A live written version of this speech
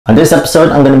On this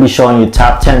episode, I'm going to be showing you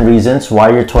top 10 reasons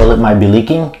why your toilet might be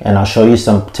leaking, and I'll show you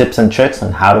some tips and tricks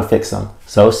on how to fix them.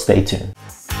 So stay tuned.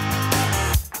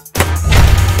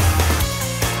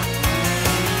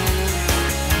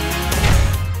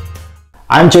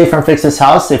 I'm Jay from Fix This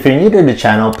House. If you're new to the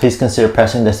channel, please consider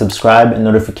pressing the subscribe and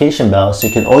notification bell so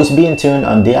you can always be in tune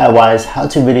on DIYs,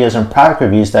 how-to videos, and product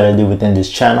reviews that I do within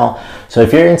this channel. So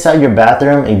if you're inside your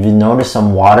bathroom and you notice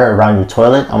some water around your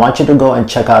toilet, I want you to go and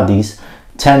check out these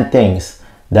 10 things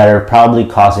that are probably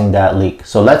causing that leak.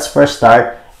 So let's first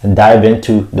start and dive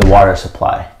into the water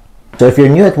supply. So if you're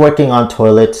new at working on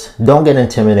toilets, don't get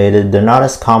intimidated. They're not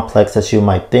as complex as you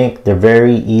might think. They're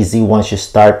very easy once you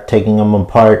start taking them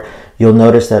apart. You'll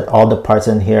notice that all the parts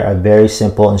in here are very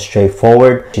simple and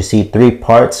straightforward. You see three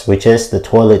parts, which is the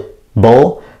toilet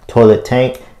bowl, toilet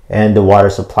tank, and the water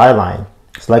supply line.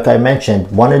 So like I mentioned,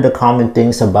 one of the common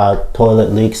things about toilet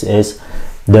leaks is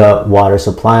the water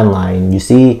supply line. You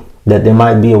see that there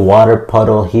might be a water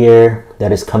puddle here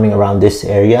that is coming around this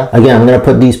area. Again, I'm going to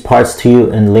put these parts to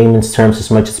you in layman's terms as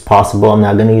much as possible. I'm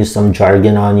not going to use some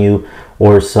jargon on you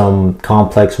or some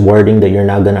complex wording that you're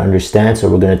not going to understand. So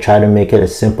we're going to try to make it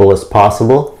as simple as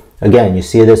possible. Again, you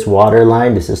see this water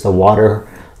line. This is the water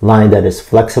line that is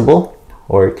flexible,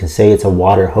 or you can say it's a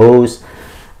water hose.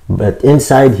 But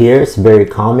inside here, it's very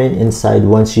common. Inside,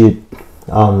 once you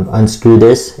unscrew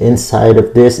this, inside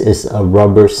of this is a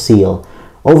rubber seal.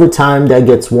 Over time, that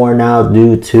gets worn out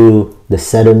due to the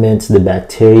sediments, the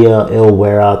bacteria. It'll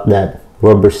wear out that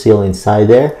rubber seal inside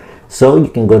there. So you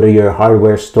can go to your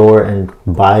hardware store and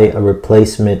buy a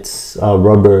replacement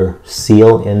rubber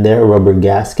seal in there, rubber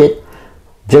gasket.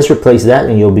 Just replace that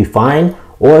and you'll be fine.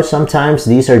 Or sometimes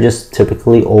these are just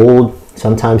typically old,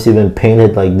 sometimes even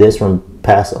painted like this from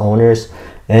past owners,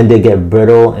 and they get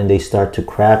brittle and they start to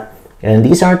crack. And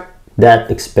these aren't that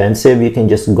expensive. You can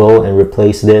just go and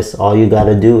replace this. All you got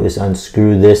to do is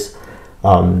unscrew this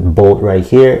bolt right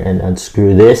here and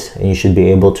unscrew this, and you should be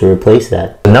able to replace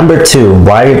that. Number two,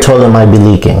 why your toilet might be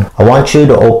leaking. I want you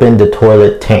to open the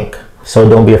toilet tank. So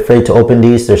don't be afraid to open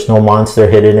these. There's no monster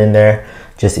hidden in there.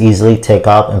 Just easily take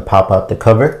out and pop out the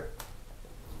cover.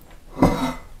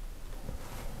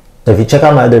 So if you check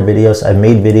out my other videos, I've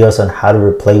made videos on how to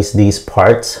replace these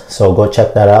parts. So go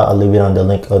check that out. I'll leave it on the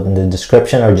link in the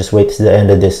description, or just wait to the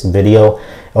end of this video,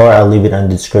 or I'll leave it in the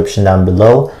description down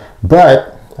below.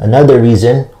 But another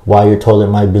reason why your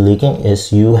toilet might be leaking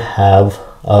is you have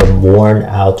a worn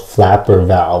out flapper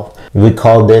valve. We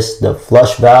call this the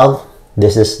flush valve.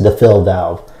 This is the fill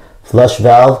valve. Flush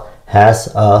valve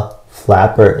has a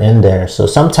flapper in there. So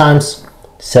sometimes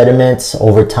sediments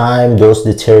over time, those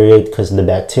deteriorate because of the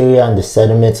bacteria and the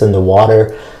sediments and the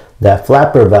water. That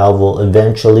flapper valve will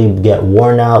eventually get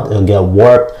worn out, it'll get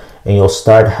warped, and you'll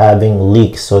start having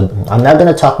leaks. So I'm not going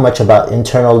to talk much about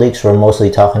internal leaks. We're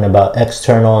mostly talking about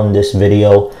external in this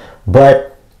video,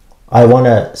 but I want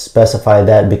to specify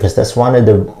that because that's one of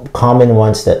the common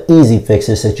ones, that easy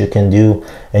fixes that you can do,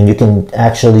 and you can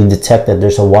actually detect that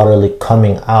there's a water leak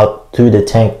coming out through the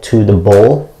tank to the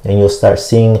bowl, and you'll start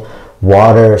seeing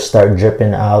water start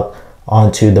dripping out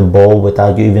onto the bowl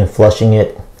without you even flushing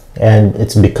it, and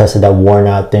it's because of that worn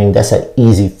out thing. That's an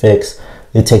easy fix.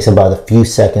 It takes about a few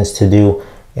seconds to do,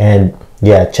 and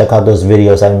yeah, check out those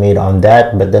videos I made on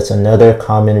that. But that's another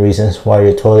common reasons why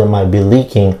your toilet might be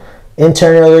leaking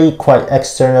internally, quite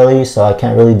externally, so I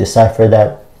can't really decipher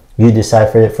that. You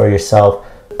decipher it for yourself.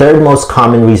 Third most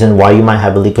common reason why you might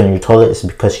have a leak on your toilet is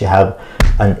because you have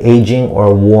an aging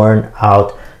or worn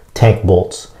out tank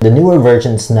bolts. The newer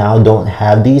versions now don't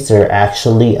have these. They're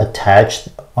actually attached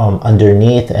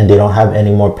underneath, and they don't have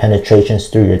any more penetrations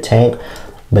through your tank.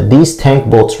 But these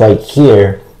tank bolts right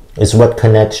here is what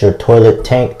connects your toilet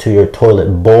tank to your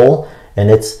toilet bowl, and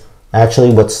it's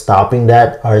actually what's stopping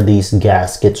that are these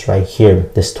gaskets right here,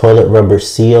 this toilet rubber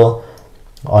seal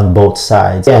on both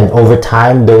sides. And over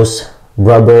time, those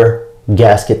rubber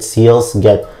gasket seals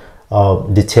get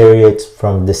deteriorates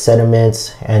from the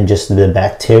sediments and just the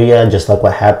bacteria, just like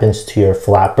what happens to your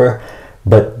flapper.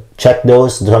 But check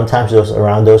those. Sometimes those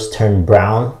around those turn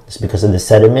brown. It's because of the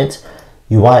sediment.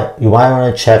 You might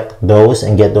want to check those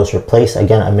and get those replaced.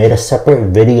 Again, I made a separate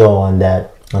video on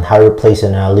that, on how to replace it,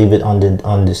 and I'll leave it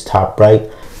on this top right.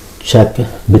 Check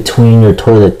between your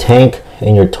toilet tank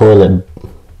and your toilet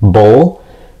bowl,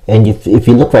 and if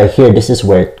you look right here, this is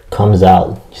where it comes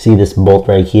out. You see this bolt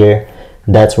right here?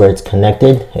 That's where it's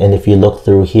connected, and if you look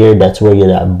through here, that's where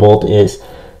that bolt is.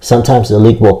 Sometimes the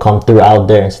leak will come through out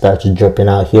there and start dripping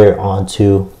out here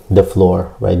onto the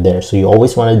floor right there. So you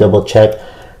always want to double check.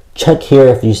 Check here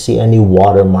if you see any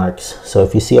watermarks. So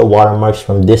if you see a watermarks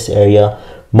from this area,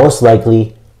 most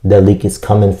likely the leak is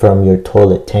coming from your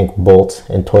toilet tank bolts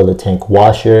and toilet tank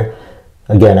washer.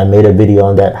 Again, I made a video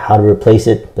on that, how to replace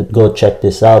it, but go check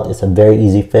this out. It's a very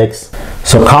easy fix.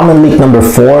 So common leak number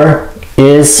 4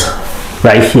 is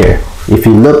right here. If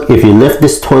you lift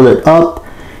this toilet up,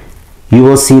 you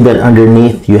will see that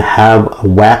underneath you have a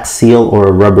wax seal or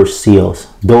a rubber seals.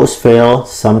 Those fail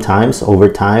sometimes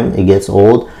over time. It gets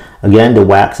old. Again, the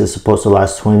wax is supposed to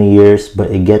last 20 years, but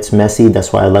it gets messy.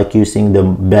 That's why I like using the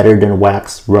better than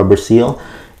wax rubber seal.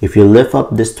 If you lift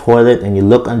up this toilet and you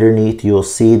look underneath, you'll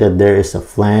see that there is a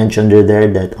flange under there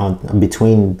that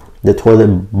between the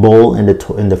toilet bowl and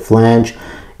the flange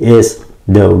is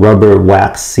the rubber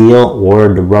wax seal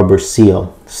or the rubber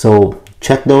seal. So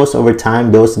check those over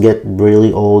time. Those get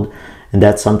really old, and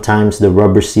that's sometimes the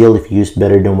rubber seal. If you use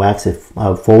better than wax, it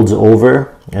folds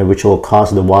over, which will cause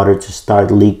the water to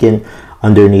start leaking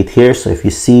underneath here. So if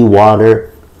you see water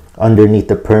underneath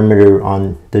the perimeter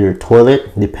on the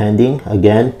toilet, depending,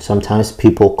 again, sometimes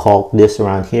people caulk this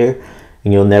around here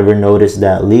and you'll never notice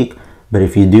that leak. But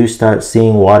if you do start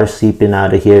seeing water seeping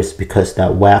out of here, it's because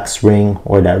that wax ring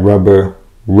or that rubber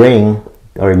ring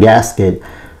or gasket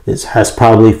has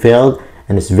probably failed,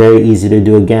 and it's very easy to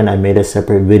do. Again, I made a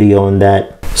separate video on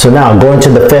that. So now going to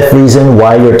the 5th reason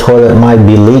why your toilet might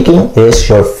be leaking is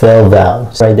your fill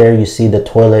valve. Right there you see the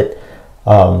toilet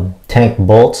tank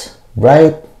bolts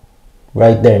right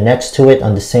there next to it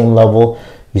on the same level.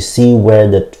 You see where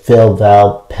the fill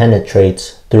valve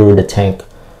penetrates through the tank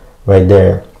right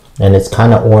there, and it's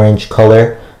kind of orange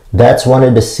color. That's one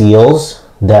of the seals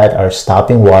that are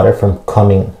stopping water from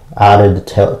coming out of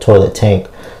the toilet tank.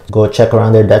 Go check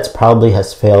around there. That's probably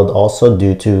has failed also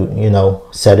due to, you know,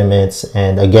 sediments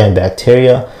and again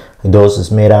bacteria. Those is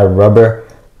made out of rubber.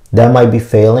 That might be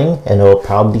failing, and it will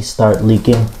probably start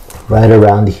leaking right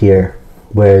around here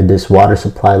where this water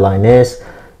supply line is.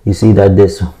 You see that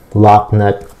this lock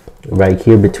nut right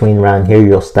here, between around here,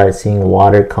 you'll start seeing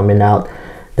water coming out.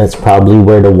 That's probably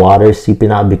where the water is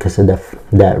seeping out because of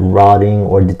that rotting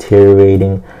or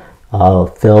deteriorating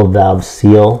fill valve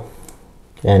seal.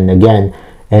 And again,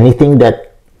 anything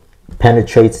that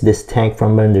penetrates this tank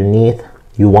from underneath,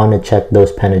 you want to check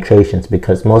those penetrations,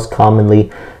 because most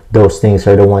commonly those things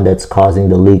are the one that's causing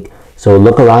the leak. So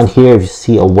look around here. If you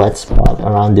see a wet spot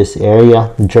around this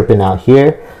area dripping out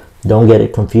here, don't get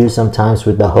it confused sometimes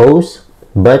with the hose,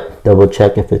 but double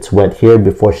check if it's wet here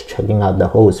before checking out the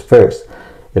hose first.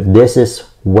 If this is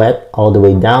wet all the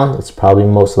way down, it's probably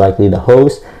most likely the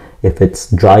hose. If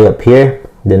it's dry up here,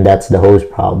 then that's the hose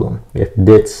problem. If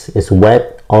this is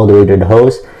wet all the way to the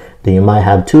hose, then you might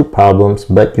have 2 problems,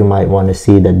 but you might want to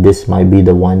see that this might be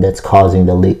the one that's causing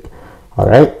the leak. All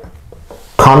right.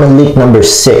 Common leak number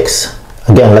 6.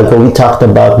 Again, like what we talked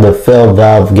about, the fill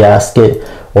valve gasket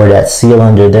or that seal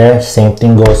under there, same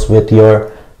thing goes with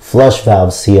your flush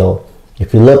valve seal.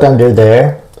 If you look under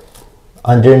there,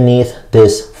 underneath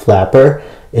this flapper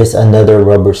is another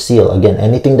rubber seal. Again,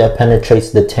 anything that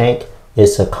penetrates the tank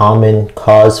is a common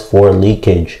cause for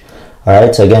leakage. All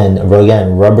right, so again,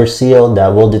 rubber seal that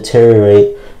will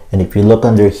deteriorate. And if you look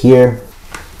under here,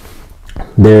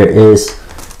 there is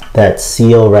that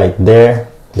seal right there.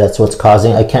 That's what's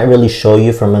causing. I can't really show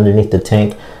you from underneath the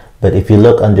tank, but if you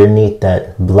look underneath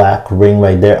that black ring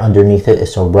right there, underneath it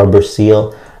is a rubber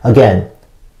seal. Again,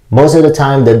 most of the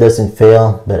time that doesn't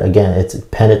fail, but again, it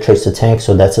penetrates the tank,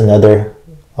 so that's another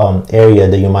area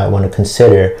that you might want to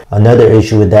consider. Another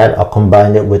issue with that, I'll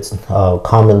combine it with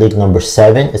common leak number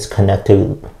 7. It's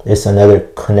connected. It's another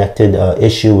connected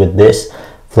issue with this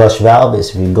flush valve.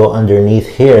 Is if you go underneath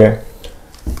here,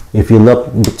 if you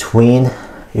look between,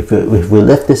 if we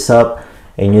lift this up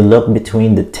and you look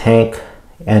between the tank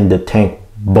and the tank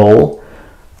bowl,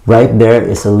 right there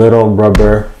is a little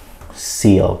rubber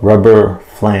seal, rubber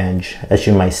flange, as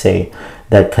you might say,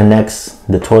 that connects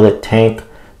the toilet tank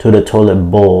to the toilet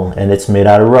bowl, and it's made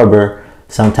out of rubber.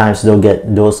 Sometimes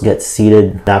those get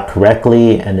seated not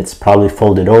correctly, and it's probably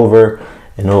folded over,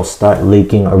 and it'll start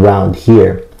leaking around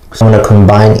here. So I'm going to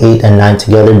combine 8 and 9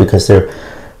 together because they're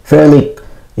fairly,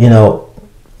 you know,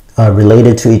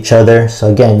 related to each other.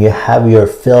 So again, you have your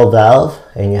fill valve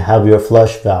and you have your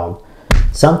flush valve.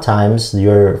 Sometimes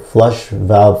your flush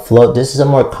valve float, this is a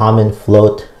more common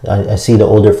float. I see the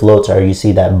older floats are, you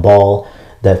see that ball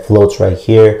that floats right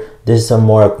here. This is some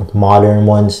more modern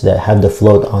ones that have the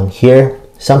float on here.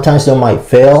 Sometimes they might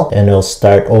fail and it'll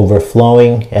start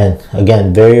overflowing, and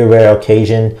again, very rare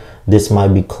occasion this might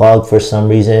be clogged for some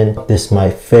reason. This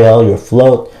might fail your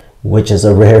float, which is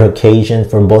a rare occasion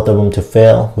for both of them to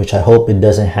fail, which I hope it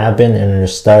doesn't happen, and it'll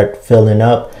start filling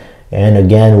up, and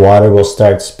again water will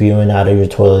start spewing out of your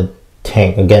toilet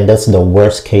tank. Again, that's the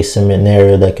worst case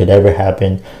scenario that could ever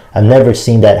happen. I've never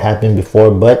seen that happen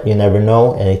before, but you never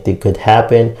know, anything could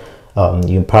happen.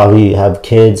 You probably have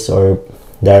kids or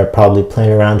that are probably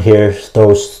playing around here,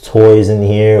 throws toys in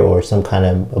here or some kind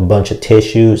of a bunch of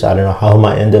tissues. I don't know how it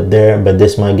might end up there, but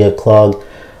this might get clogged.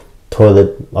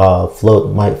 Toilet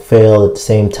float might fail at the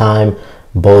same time.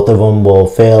 Both of them will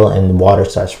fail and water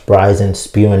starts rising,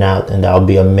 spewing out, and that'll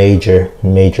be a major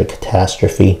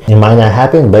catastrophe. It might not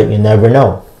happen, but you never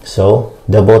know. So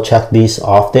double check these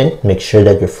often. Make sure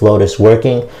that your float is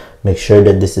working. Make sure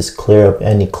that this is clear of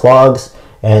any clogs,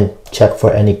 and check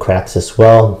for any cracks as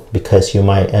well, because you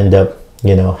might end up,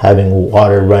 you know, having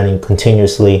water running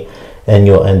continuously and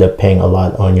you'll end up paying a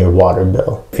lot on your water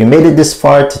bill. If you made it this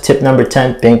far to tip number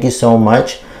 10, thank you so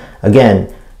much.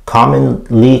 Again, common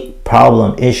leak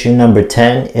problem issue number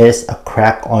 10 is a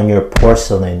crack on your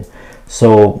porcelain.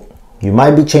 So you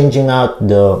might be changing out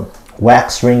the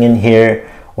wax ring in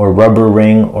here or rubber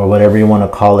ring or whatever you want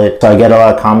to call it. So I get a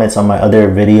lot of comments on my other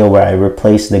video where I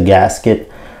replaced the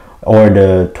gasket or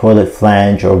the toilet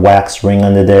flange or wax ring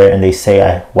under there, and they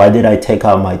say, why did I take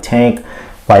out my tank?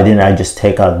 Why didn't I just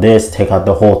take out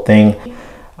the whole thing?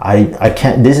 I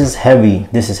can't. This is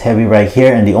heavy right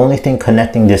here, and the only thing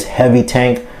connecting this heavy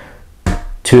tank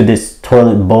to this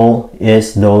toilet bowl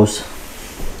is those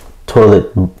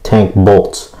toilet tank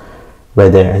bolts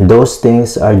right there, and those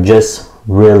things are just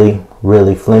really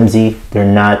flimsy.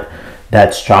 They're not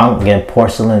that strong. Again,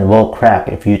 porcelain will crack.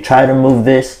 If you try to move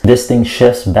this thing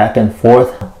shifts back and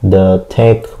forth. The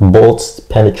tank bolts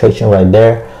penetration right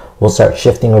there will start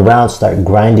shifting around, start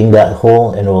grinding that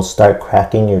hole, and it will start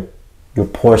cracking your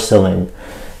porcelain.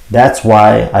 That's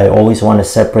why I always want to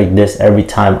separate this every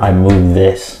time I move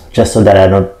this, just so that I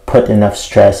don't put enough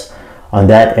stress on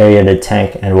that area of the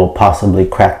tank and will possibly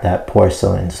crack that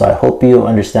porcelain. So I hope you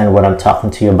understand what I'm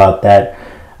talking to you about that.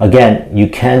 Again, you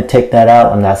can take that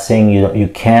out. I'm not saying you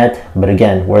can't, but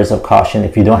again, words of caution.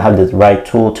 If you don't have the right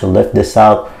tool to lift this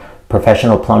out,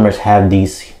 professional plumbers have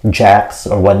these jacks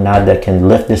or whatnot that can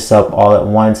lift this up all at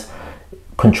once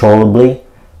controllably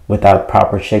without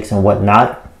proper shakes and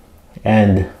whatnot.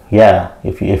 And yeah,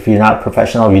 if you're not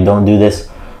professional, you don't do this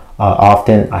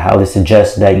often, I highly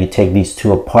suggest that you take these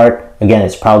two apart. Again,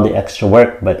 it's probably extra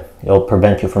work, but it'll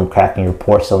prevent you from cracking your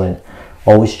porcelain.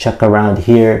 Always check around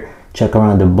here. Check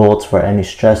around the bolts for any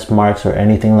stress marks or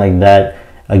anything like that.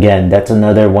 Again, that's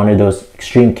another one of those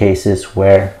extreme cases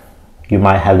where you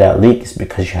might have that leak is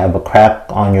because you have a crack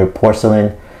on your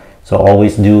porcelain. So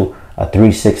always do a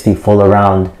 360 full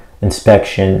around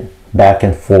inspection back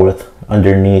and forth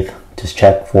underneath to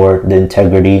check for the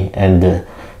integrity and the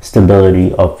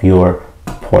stability of your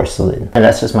porcelain. And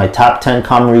that's just my top 10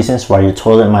 common reasons why your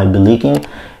toilet might be leaking.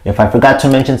 If I forgot to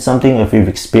mention something, if you've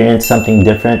experienced something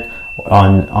different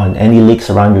on any leaks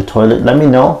around your toilet, let me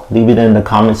know. Leave it in the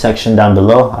comment section down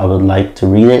below. I would like to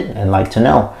read it and like to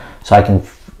know, so I can,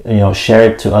 you know,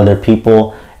 share it to other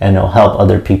people and it'll help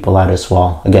other people out as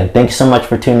well. Again, thank you so much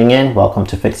for tuning in. Welcome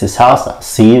to Fix This House. I'll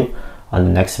see you on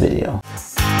the next video.